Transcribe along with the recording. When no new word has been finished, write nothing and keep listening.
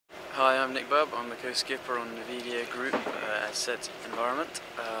Hi, I'm Bubb. I'm the co-skipper on the VDA group at Set Environment.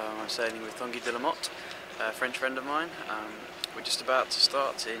 I'm sailing with Tanguy de Lamotte, a French friend of mine. We're just about to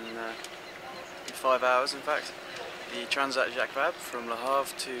start in 5 hours, in fact. The Transat Jacques Vabre from Le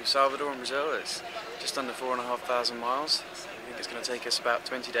Havre to Salvador in Brazil is just under 4,500 miles. I think it's going to take us about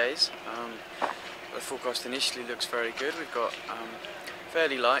 20 days. The forecast initially looks very good. We've got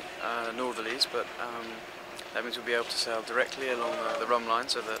fairly light northerlies, but that means we'll be able to sail directly along the rum line,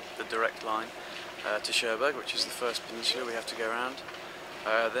 so the direct line to Cherbourg, which is the first peninsula we have to go around.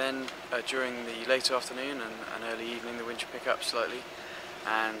 Then during the late afternoon and early evening, the wind should pick up slightly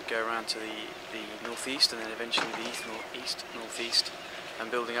and go around to the northeast, and then eventually the east-northeast, and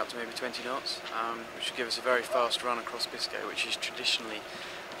building up to maybe 20 knots, which should give us a very fast run across Biscay, which is traditionally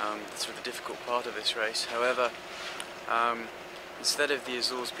sort of the difficult part of this race. However, instead of the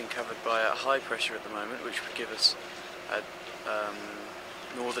Azores being covered by a high pressure at the moment, which would give us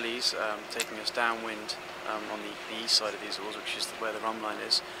northerlies taking us downwind on the east side of the Azores, which is where the rum line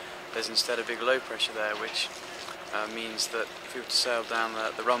is, there's instead a big low pressure there, which means that if we were to sail down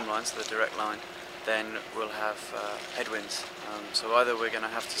the rum line, so the direct line, then we'll have headwinds. So either we're going to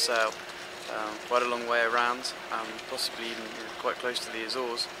have to sail quite a long way around, possibly even quite close to the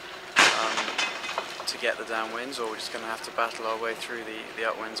Azores, to get the downwinds, or we're just going to have to battle our way through the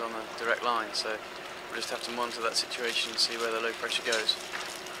upwinds on the direct line. So we'll just have to monitor that situation and see where the low pressure goes.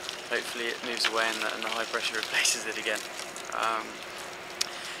 Hopefully it moves away and the high pressure replaces it again.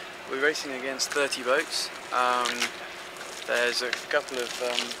 We're racing against 30 boats. There's a couple of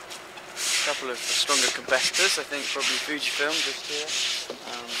stronger competitors. I think probably Fujifilm just here.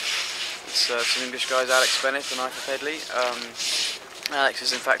 It's some English guys, Alex Bennett and Arthur Pedley. Alex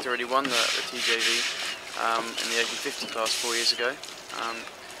has in fact already won the TJV in the 1850 class 4 years ago.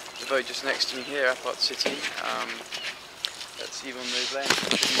 The boat just next to me here, Apart City, that's Yvonne Mosley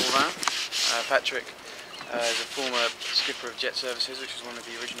and Morvan. Patrick is a former skipper of Jet Services, which was one of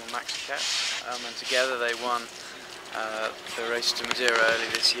the original Maxi Cats, and together they won the race to Madeira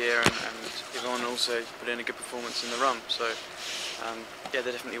early this year, and Yvonne also put in a good performance in the rum. So yeah,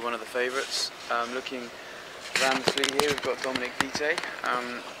 they're definitely one of the favourites. Looking around the fleet here, we've got Dominic Vite,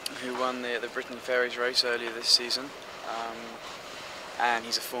 who won the Britain Ferries race earlier this season, and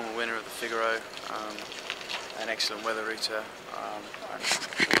he's a former winner of the Figaro, an excellent weather router, and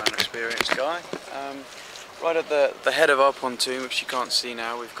an experienced guy. Right at the head of our pontoon, which you can't see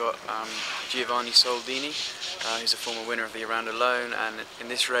now, we've got Giovanni Soldini, who's a former winner of the Around Alone, and in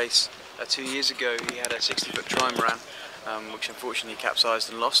this race 2 years ago he had a 60-foot trimaran, which unfortunately capsized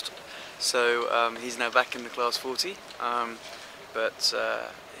and lost. So he's now back in the class 40, but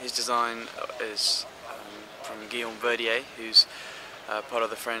his design is from Guillaume Verdier, who's part of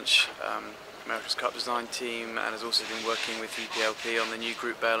the French America's Cup design team, and has also been working with EPLP on the new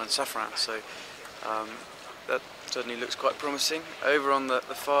Group Bale and Safran. So that certainly looks quite promising. Over on the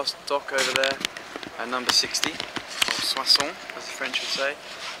fast dock over there, number 60, or Soissons as the French would say,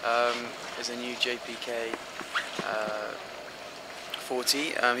 is a new JPK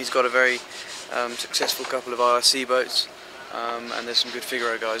 40. He's got a very successful couple of IRC boats, and there's some good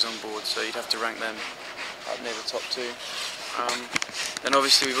Figaro guys on board, so you'd have to rank them up near the top two. Then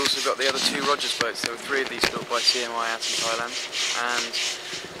obviously we've also got the other two Rogers boats. There were 3 of these built by CMI out in Thailand, and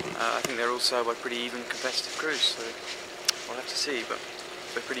I think they're all sailed by pretty even competitive crews, so we'll have to see, but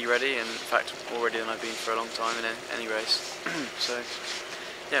we're pretty ready, and in fact more ready than I've been for a long time in any race. So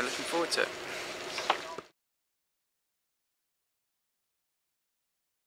yeah, looking forward to it.